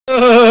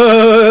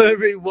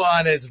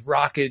everyone? It's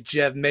Rocket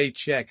Jeff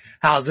Maycheck.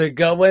 How's it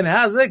going?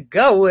 How's it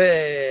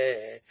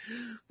going?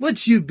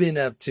 What you been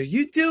up to?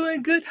 You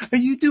doing good? Are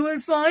you doing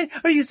fine?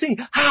 Are you saying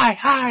hi,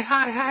 hi,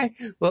 hi, hi?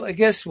 Well,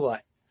 guess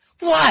what?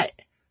 What?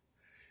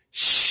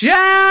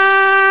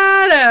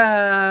 Shout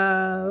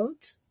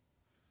out!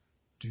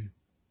 Do.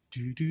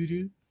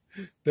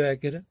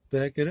 Back it up,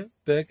 back it up,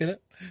 back it up,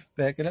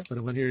 back it up. I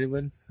don't want to hear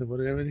anyone. I don't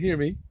want anyone to hear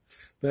me.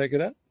 Back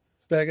it up,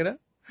 back it up,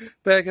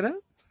 back it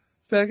up,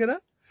 back it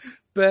up,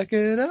 back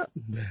it up,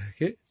 back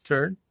it.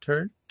 Turn.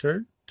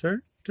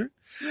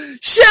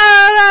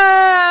 Shout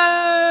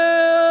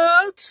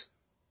out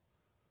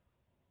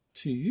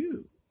to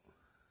you.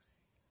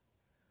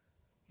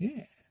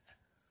 Yeah.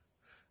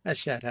 I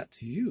shout out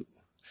to you.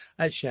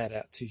 I shout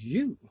out to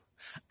you.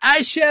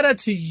 I shout out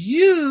to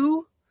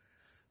you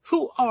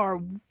who are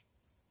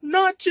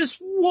not just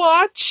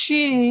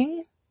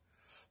watching,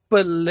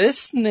 but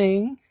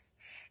listening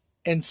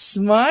and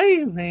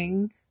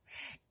smiling.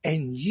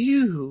 And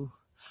you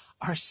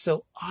are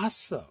so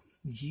awesome.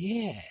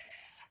 Yeah.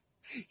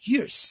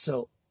 You're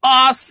so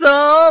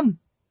awesome.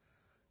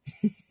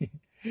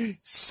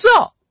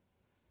 So,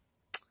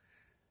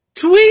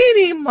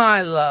 Tweety,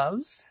 my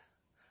loves,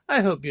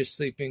 I hope you're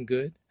sleeping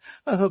good.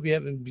 I hope you're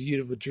having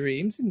beautiful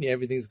dreams and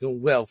everything's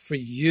going well for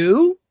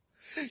you.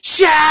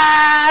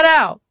 Shout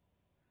out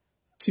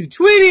to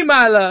Tweety,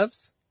 my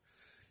loves.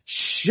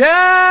 Shout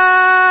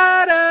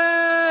out.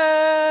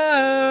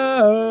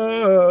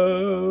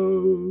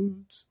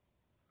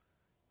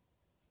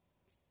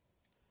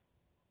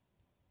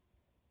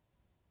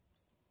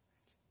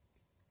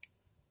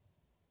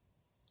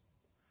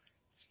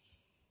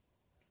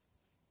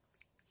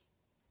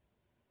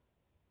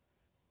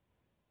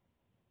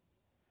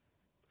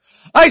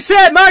 I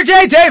said Mark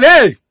J.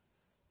 Davey.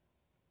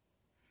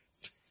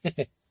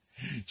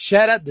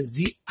 Shout out to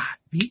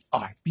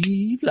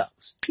ZIVRB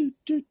Vlogs.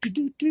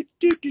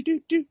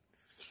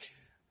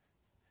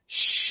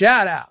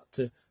 Shout out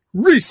to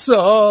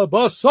Risa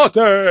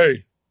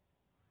Basate.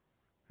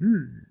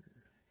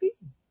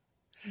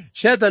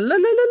 Shout out to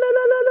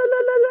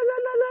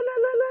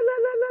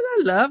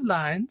Love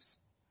Lines.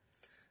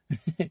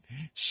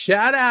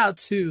 Shout out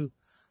to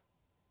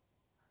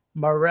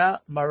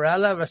Marella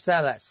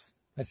Rosales.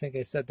 I think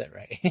I said that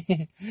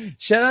right.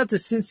 Shout out to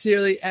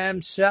Sincerely M.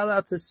 Shout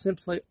out to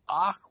Simply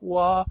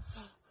Aqua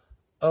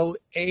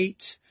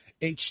 08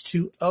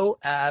 H2O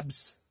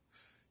Abs.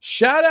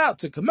 Shout out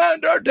to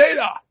Commander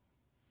Data.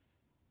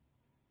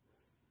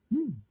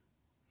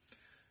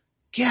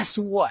 Guess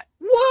what?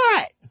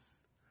 What?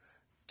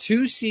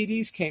 2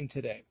 CDs came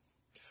today.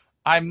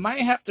 I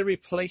might have to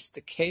replace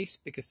the case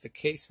because the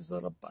case is a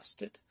little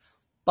busted.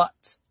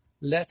 But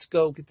let's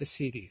go get the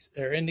CDs.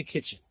 They're in the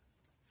kitchen.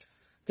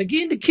 They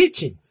get in the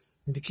kitchen.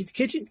 In the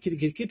kitchen.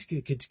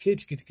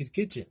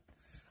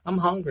 I'm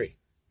hungry.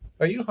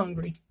 Are you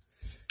hungry?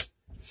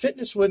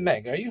 Fitness with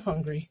Meg. Are you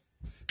hungry?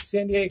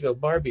 San Diego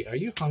Barbie. Are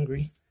you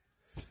hungry?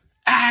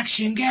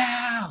 Action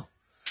gal.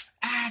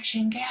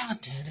 Action gal.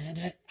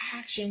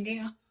 Action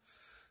gal.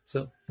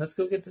 So let's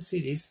go get the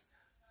CDs.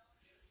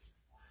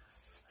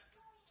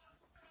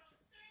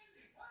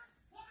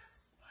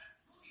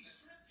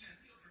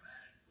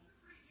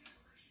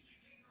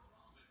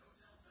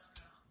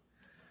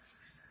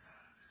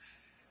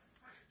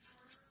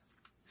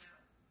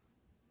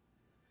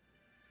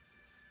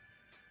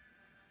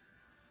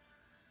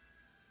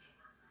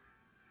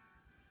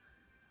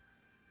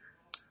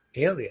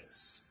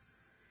 Alias.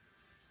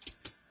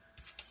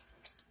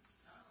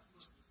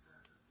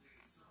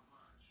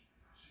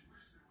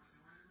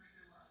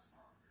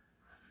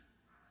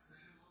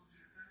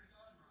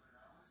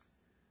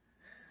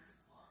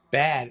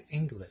 Bad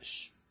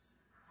English.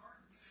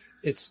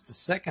 It's the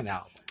second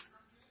album.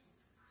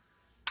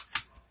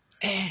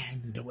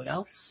 And you know what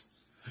else?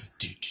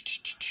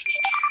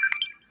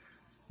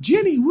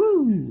 Jenny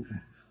Woo.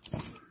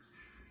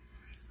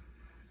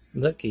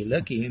 Lucky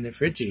in the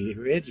fridgy,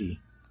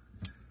 Reggie.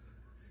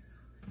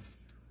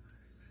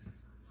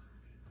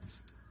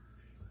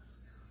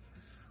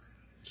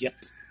 Yep.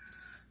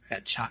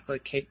 Got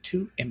chocolate cake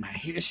too, and my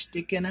hair's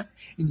sticking up,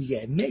 and you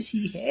got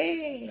messy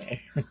hair.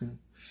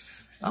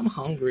 I'm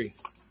hungry.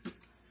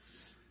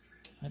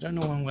 I don't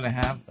know what I'm going to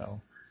have,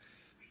 though.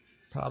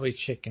 Probably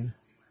chicken.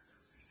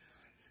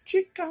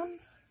 Chicken.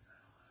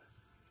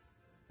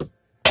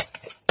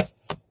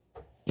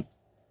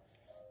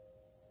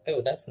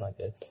 Oh, that's not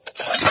good.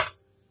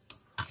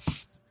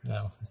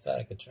 No, I thought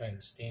I could try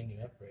and stand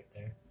you up right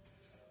there.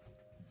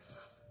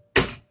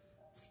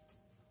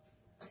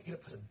 I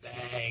gotta put a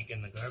bag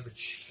in the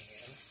garbage can.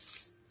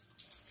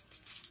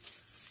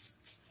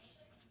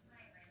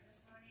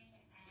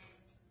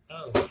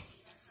 Oh,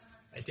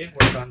 I did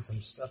work on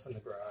some stuff in the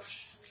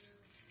garage.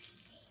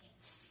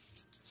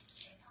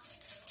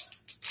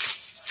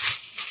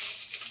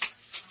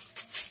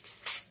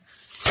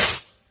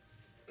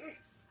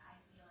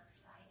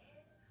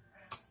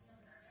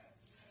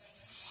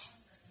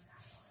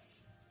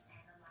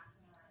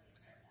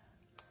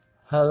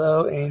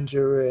 Hello,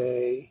 Angel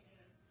Ray.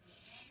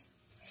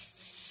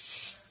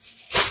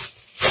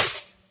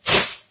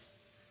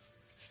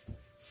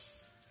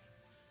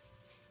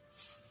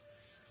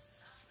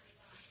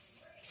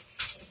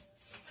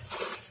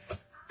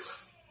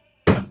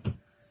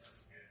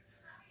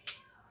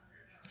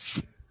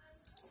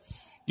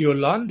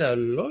 Yolanda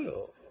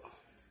Loyo.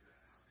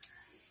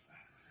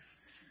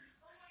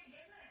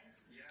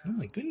 Oh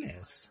my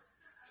goodness.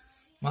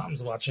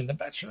 Mom's watching The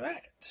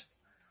Bachelorette.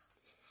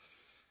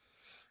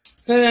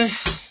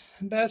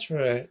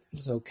 Bachelorette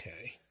is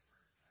okay.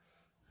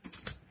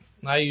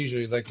 I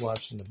usually like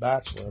watching The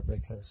Bachelor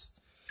because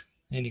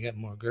then you get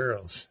more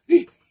girls.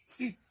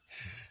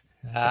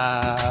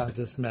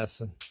 Just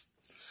messing.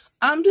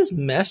 I'm just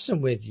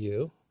messing with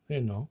you,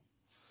 you know.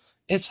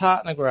 It's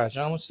hot in the garage.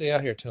 I don't want to stay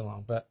out here too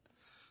long, but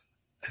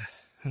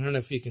I don't know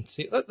if you can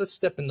see. Let's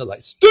step in the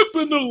light. Step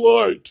in the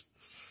light.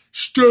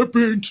 Step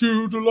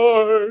into the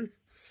light.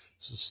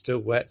 This is still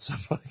wet, so I'm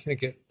probably going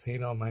to get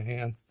paint on my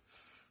hands.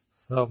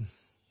 So,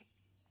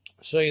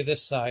 I'll show you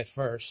this side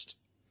first.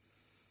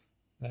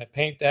 I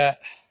paint that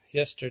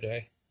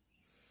yesterday.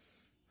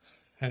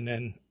 And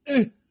then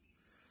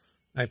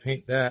I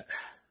paint that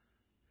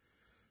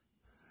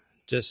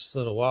just a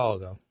little while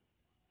ago.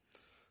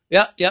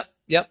 Yep.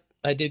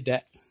 I did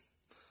that.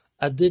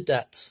 I'm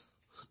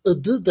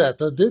going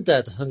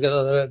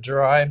to let it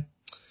dry.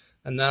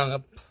 And now I'm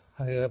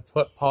going to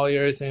put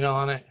polyurethane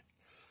on it.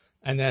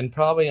 And then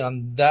probably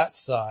on that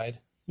side,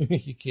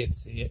 you can't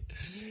see it.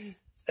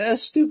 That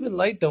stupid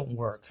light don't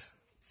work.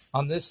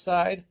 On this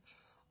side,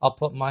 I'll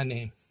put my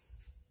name.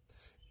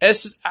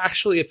 This is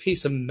actually a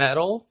piece of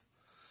metal,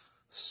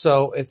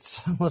 so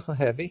it's a little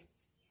heavy.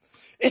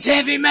 It's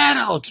heavy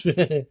metal!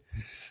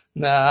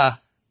 Nah,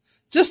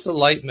 just a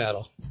light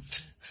metal.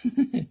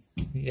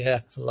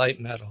 Yeah, light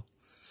metal.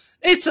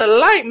 It's a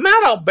light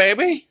metal,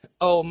 baby!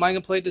 Oh, am I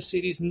going to play the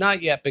CDs?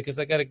 Not yet, because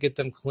I got to get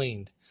them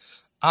cleaned.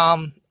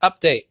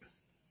 Update.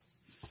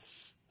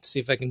 See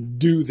if I can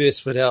do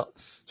this without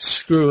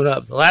screwing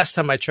up. The last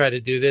time I tried to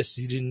do this,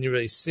 you didn't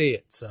really see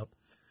it, so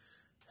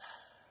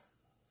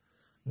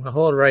I'm gonna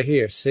hold it right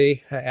here.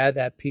 See, I add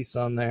that piece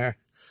on there.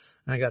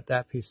 I got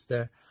that piece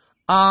there.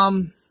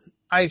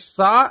 I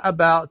thought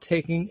about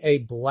taking a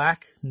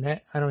black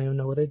net. I don't even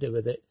know what I did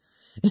with it.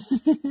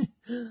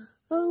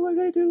 Oh, what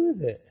did I do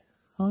with it?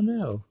 Oh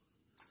no.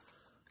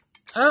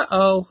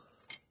 Uh-oh.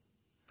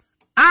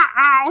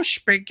 Uh-oh,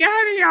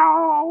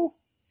 spaghetti-o.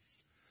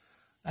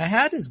 I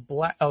had this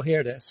black, oh, here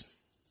it is.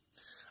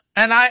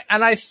 And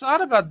I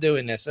thought about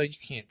doing this. Oh, you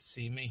can't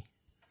see me.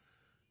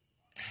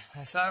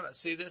 I thought about,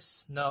 see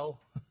this? No,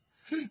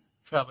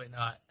 probably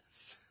not.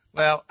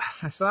 Well,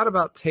 I thought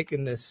about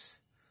taking this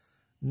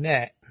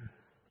net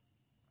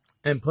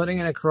and putting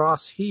it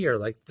across here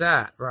like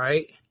that,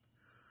 right?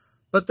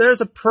 But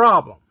there's a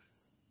problem.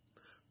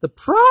 The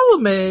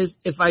problem is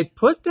if I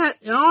put that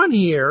on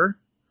here,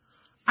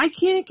 I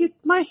can't get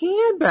my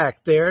hand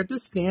back there to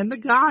stand the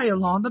guy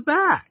along the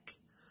back.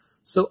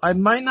 So I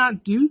might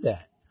not do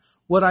that.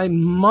 What I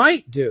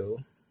might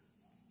do,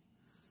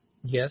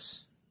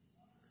 yes,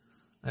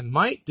 I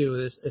might do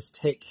is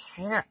take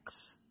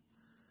half.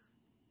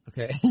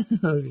 Okay, you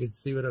can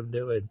see what I'm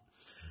doing.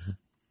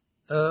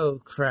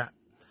 Oh, crap.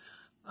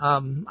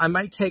 I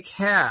might take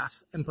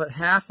half and put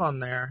half on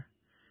there,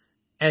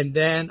 and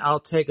then I'll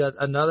take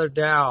another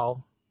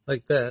dowel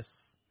like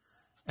this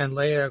and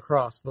lay it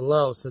across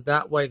below, so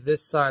that way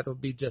this side will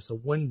be just a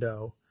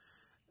window.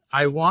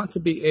 I want to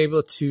be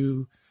able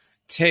to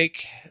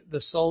take the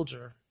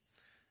soldier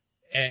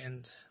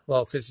and,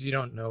 well, because you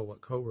don't know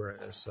what Cobra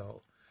is,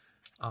 so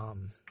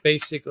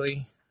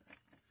basically,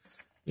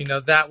 you know,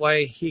 that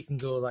way he can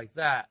go like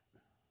that,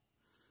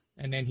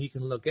 and then he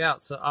can look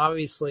out. So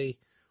obviously,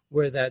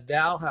 where that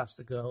dowel has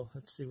to go,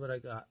 let's see what I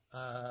got.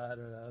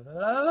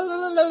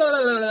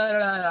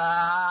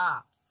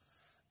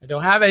 I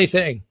don't have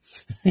anything.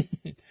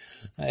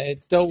 I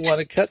don't want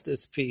to cut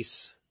this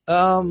piece.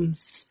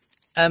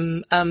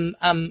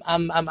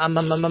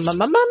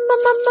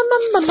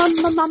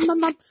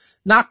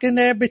 Knocking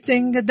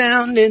everything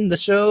down in the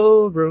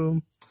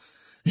showroom.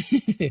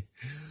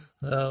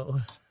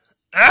 Oh.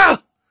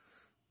 Ah!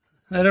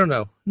 I don't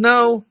know.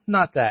 No,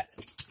 not that.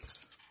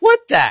 What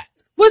that?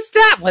 What's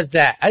that with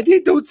that? I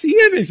don't see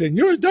anything.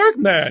 You're a dark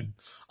man.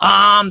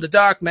 I'm the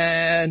dark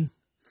man.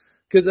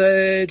 Because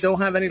I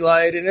don't have any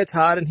light and it's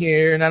hot in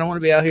here and I don't want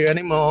to be out here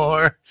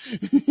anymore.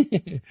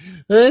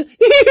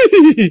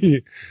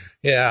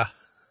 Yeah,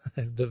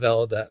 I've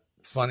developed that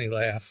funny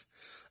laugh.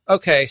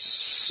 Okay,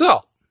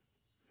 so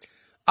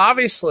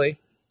obviously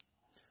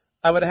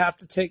I would have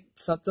to take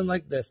something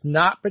like this,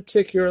 not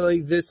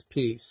particularly this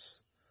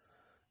piece,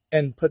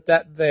 and put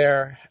that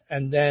there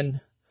and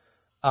then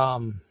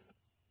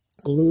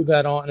glue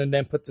that on and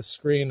then put the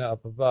screen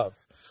up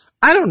above.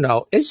 I don't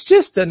know. It's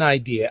just an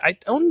idea. I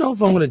don't know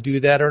if I'm going to do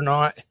that or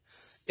not.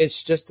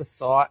 It's just a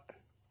thought.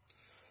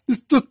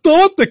 It's the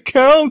thought that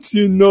counts,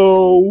 you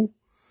know.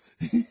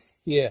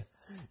 Yeah,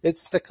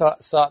 it's the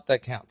thought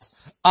that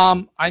counts.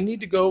 I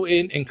need to go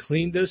in and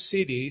clean those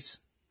CDs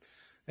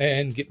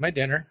and get my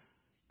dinner.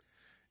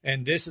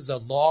 And this is a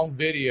long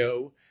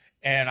video,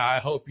 and I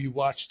hope you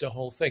watch the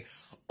whole thing.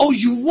 Oh,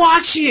 you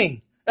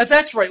watching?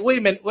 That's right. Wait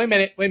a minute. We'll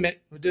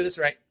do this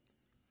right.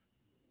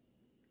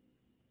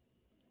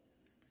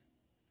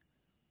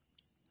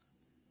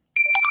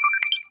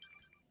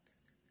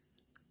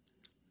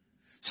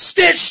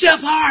 Stitched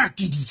apart!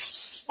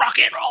 rock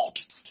and roll.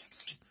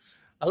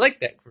 I like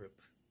that group.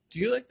 Do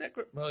you like that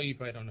group? Well, you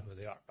probably don't know who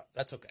they are, but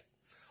that's okay.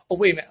 Oh,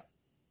 wait a minute.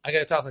 I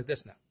gotta talk like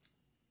this now.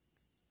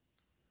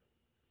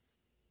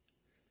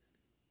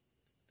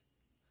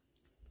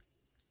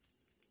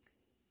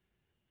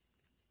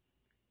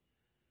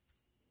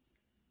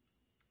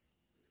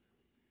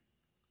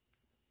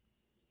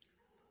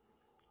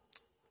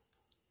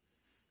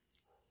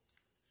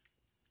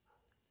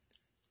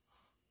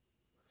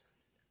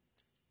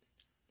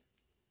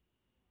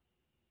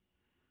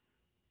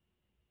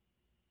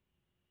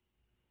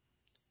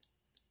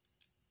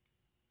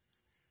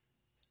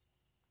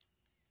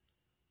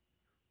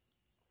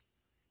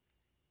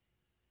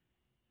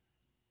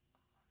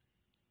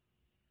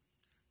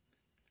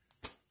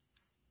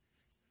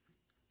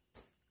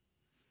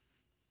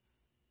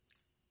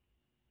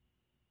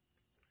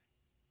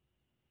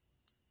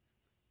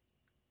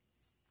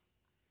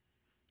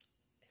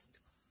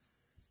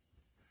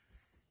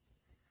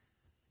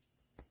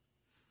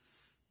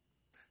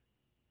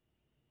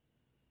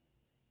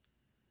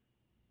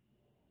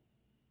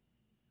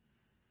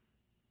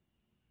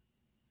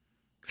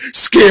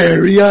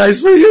 Scary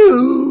eyes for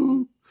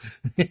you.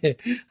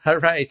 All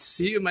right.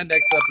 See you in my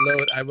next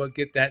upload. I will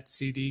get that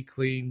CD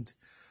cleaned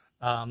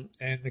and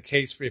the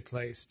case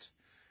replaced.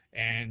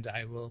 And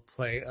I will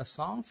play a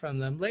song from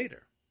them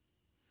later.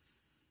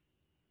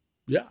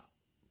 Yeah.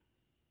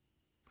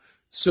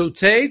 So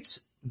Tate,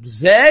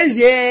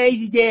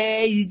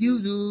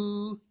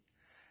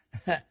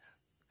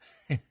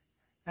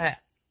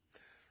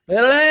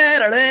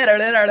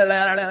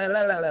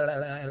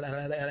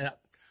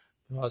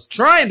 what I was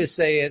trying to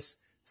say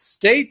is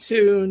stay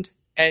tuned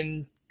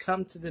and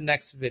come to the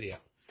next video.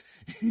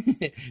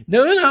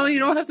 No, you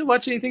don't have to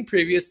watch anything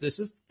previous. This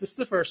is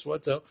the first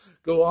one, so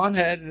go on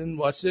ahead and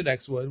watch the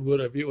next one,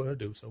 whatever you want to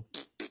do. So,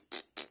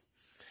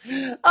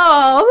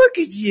 oh, look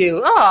at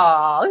you!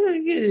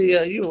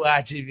 Oh, you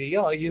watching me?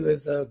 Oh, you look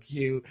so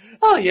cute.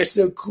 Oh, you're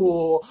so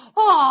cool.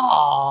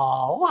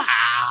 Oh,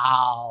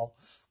 wow!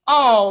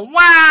 Oh,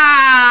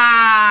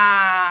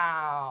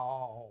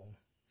 wow!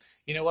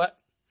 You know what?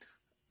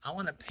 I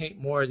want to paint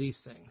more of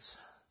these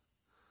things.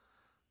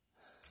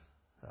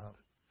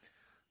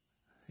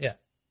 Yeah.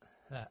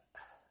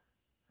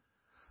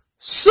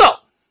 So,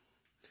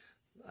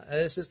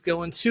 this is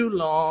going too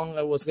long.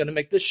 I was going to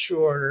make this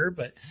shorter,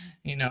 but,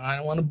 I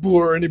don't want to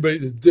bore anybody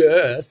to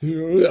death.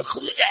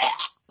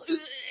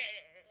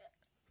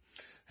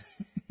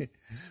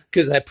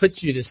 Because I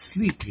put you to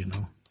sleep,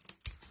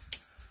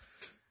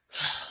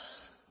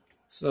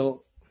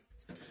 So,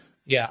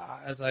 yeah,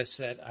 as I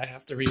said, I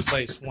have to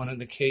replace one of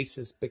the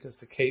cases because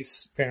the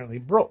case apparently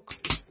broke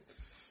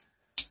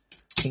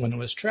when it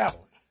was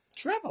traveling.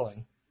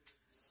 Traveling?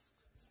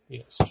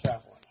 Yes,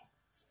 traveling.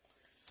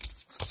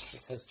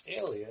 Because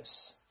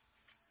Alias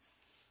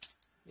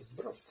is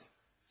broke.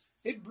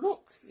 It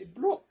broke.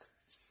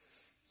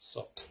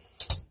 So,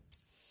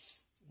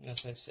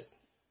 as I said,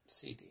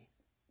 CD.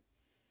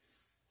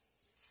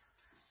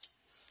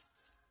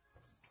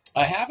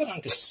 I have it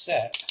on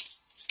cassette.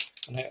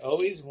 And I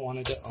always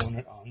wanted to own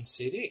it on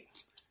CD.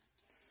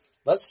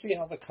 Let's see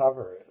how the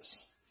cover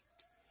is.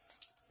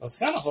 I was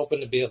kind of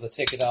hoping to be able to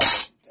take it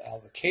out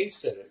of the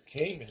case that it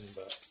came in,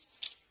 but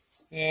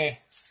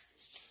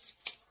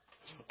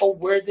Oh,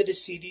 where did the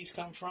CDs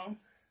come from?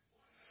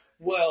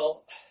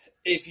 Well,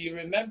 if you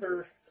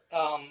remember,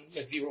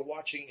 if you were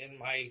watching in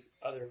my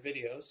other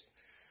videos,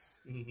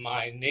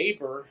 my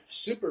neighbor,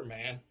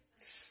 Superman,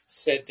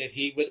 said that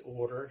he would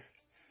order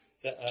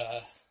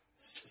the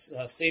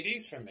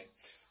CDs from me.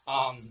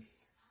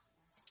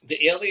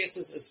 The Alias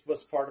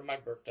was part of my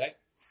birthday,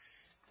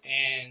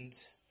 and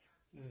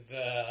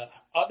the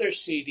other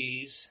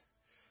CDs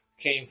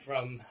came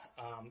from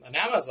an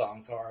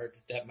Amazon card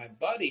that my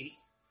buddy,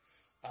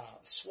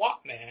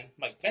 Swap Man,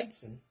 Mike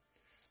Benson,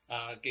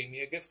 gave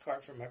me a gift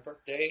card for my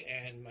birthday,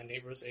 and my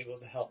neighbor was able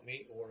to help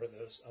me order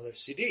those other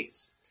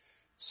CDs.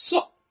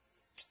 So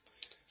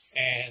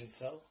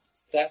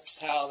that's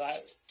how that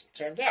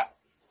turned out.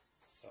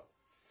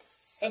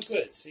 Oh,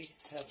 good. See,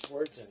 it has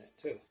words in it,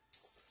 too.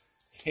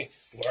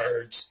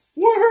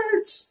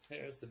 Words!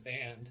 There's the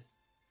band.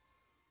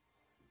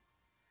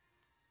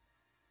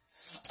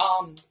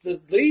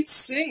 The lead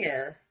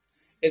singer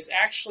is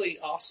actually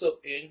also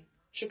in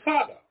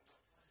Chicago.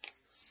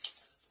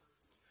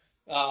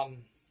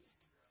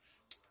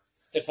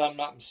 If I'm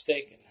not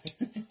mistaken.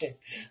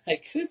 I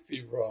could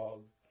be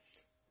wrong.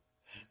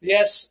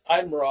 Yes,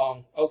 I'm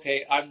wrong.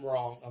 Okay, I'm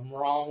wrong. I'm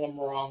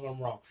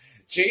wrong.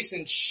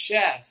 Jason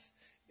Cheth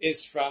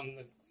is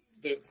from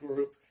the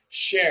group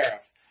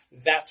Sheriff.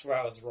 That's where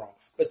I was wrong.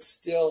 But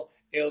still,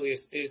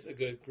 Alias is a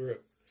good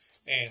group.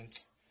 And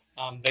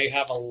they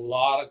have a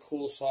lot of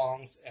cool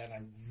songs, and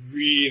I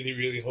really,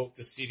 really hope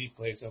the CD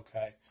plays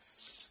okay.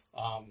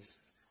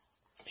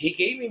 He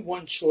gave me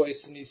one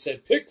choice, and he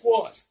said, pick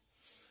one.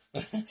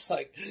 It's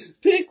like,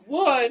 pick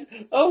one?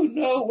 Oh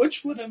no,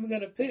 which one am I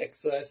going to pick?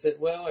 So I said,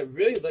 well, I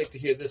really like to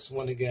hear this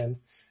one again.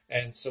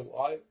 And so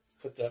I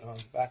put that on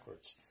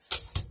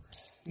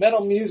backwards.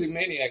 Metal Music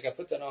Maniac, I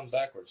put that on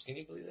backwards. Can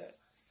you believe that?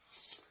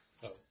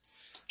 So,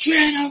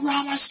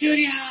 Genorama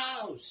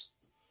Studios!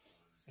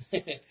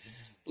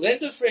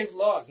 Linda Frey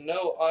vlog.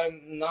 No,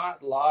 I'm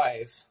not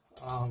live.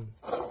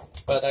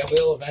 But I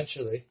will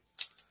eventually.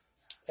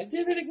 I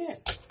did it again.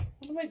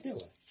 What am I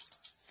doing?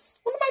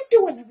 What am I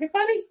doing,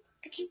 everybody?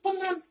 I keep going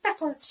on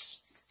backwards.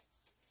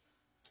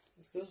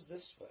 It goes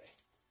this way.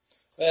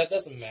 Well, it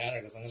doesn't matter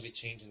because I'm going to be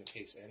changing the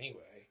case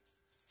anyway.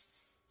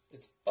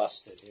 It's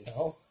busted, you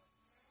know?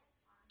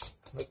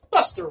 Like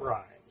Buster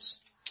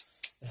Rhymes.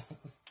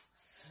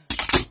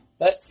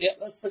 But, yeah,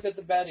 let's look at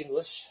the bad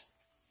English.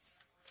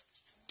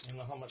 I don't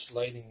know how much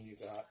lighting you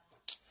got.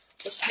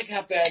 But I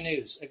got bad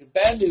news. Like, the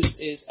bad news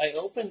is I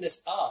opened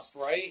this up,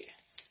 right?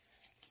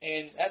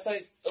 And as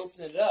I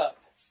opened it up,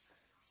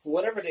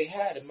 whatever they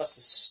had, it must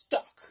have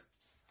stuck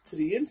to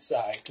the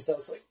inside. Because I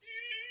was like...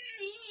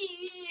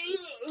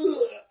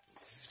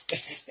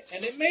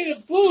 and it made a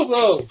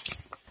boo-boo.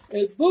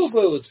 It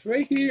boo-booed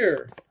right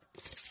here.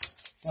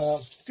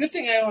 Good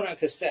thing I own a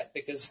cassette,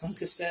 because on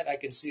cassette I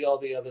can see all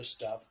the other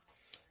stuff.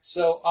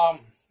 So,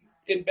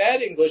 in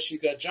bad English, you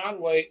got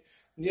John White,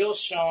 Neil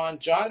Sean,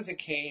 Jonathan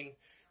Cain,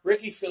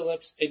 Ricky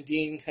Phillips, and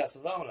Dean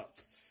Casavona.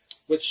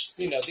 Which,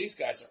 you know, these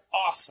guys are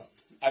awesome.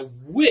 I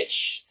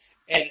wish,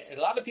 and a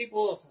lot of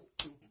people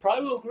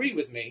probably will agree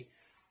with me,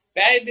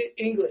 bad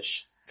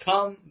English,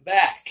 come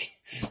back.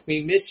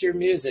 We miss your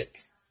music.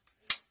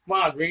 Come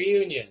on,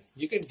 reunion.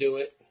 You can do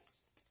it.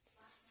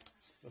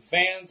 The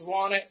fans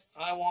want it.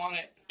 I want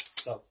it.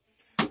 So,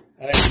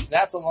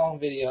 that's a long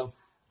video.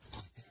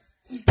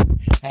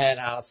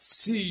 And I'll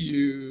see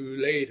you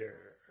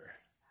later.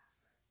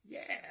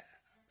 Yeah.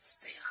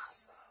 Stay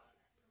awesome.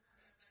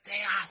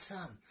 Stay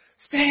awesome.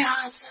 Stay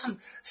awesome.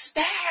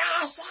 Stay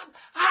awesome.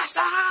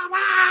 Awesome.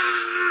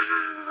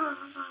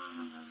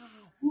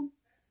 Ooh.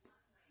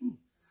 Ooh.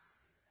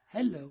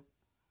 Hello.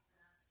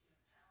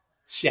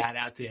 Shout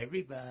out to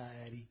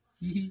everybody.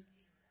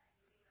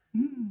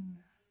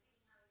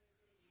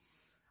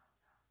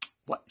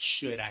 What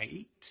should I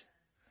eat?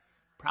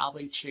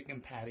 Probably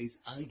chicken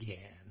patties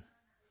again.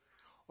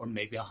 Or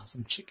maybe I'll have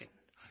some chicken.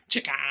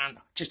 Chicken.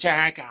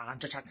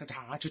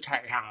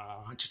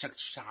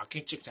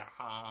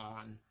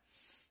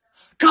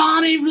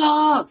 Connie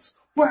Vlogs,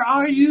 where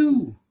are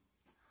you?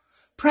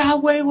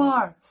 Proud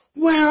Wayward,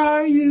 where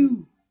are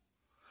you?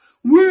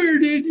 Where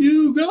did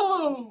you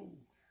go?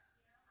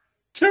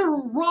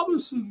 Carol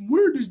Robinson,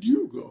 where did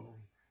you go?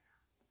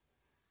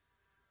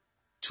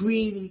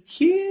 Tweety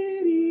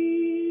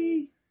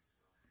Kitty.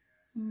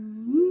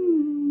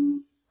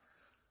 Ooh.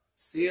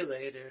 See you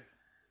later.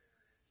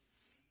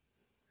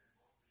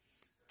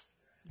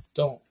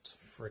 Don't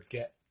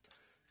forget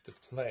to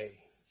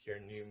play your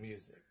new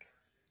music.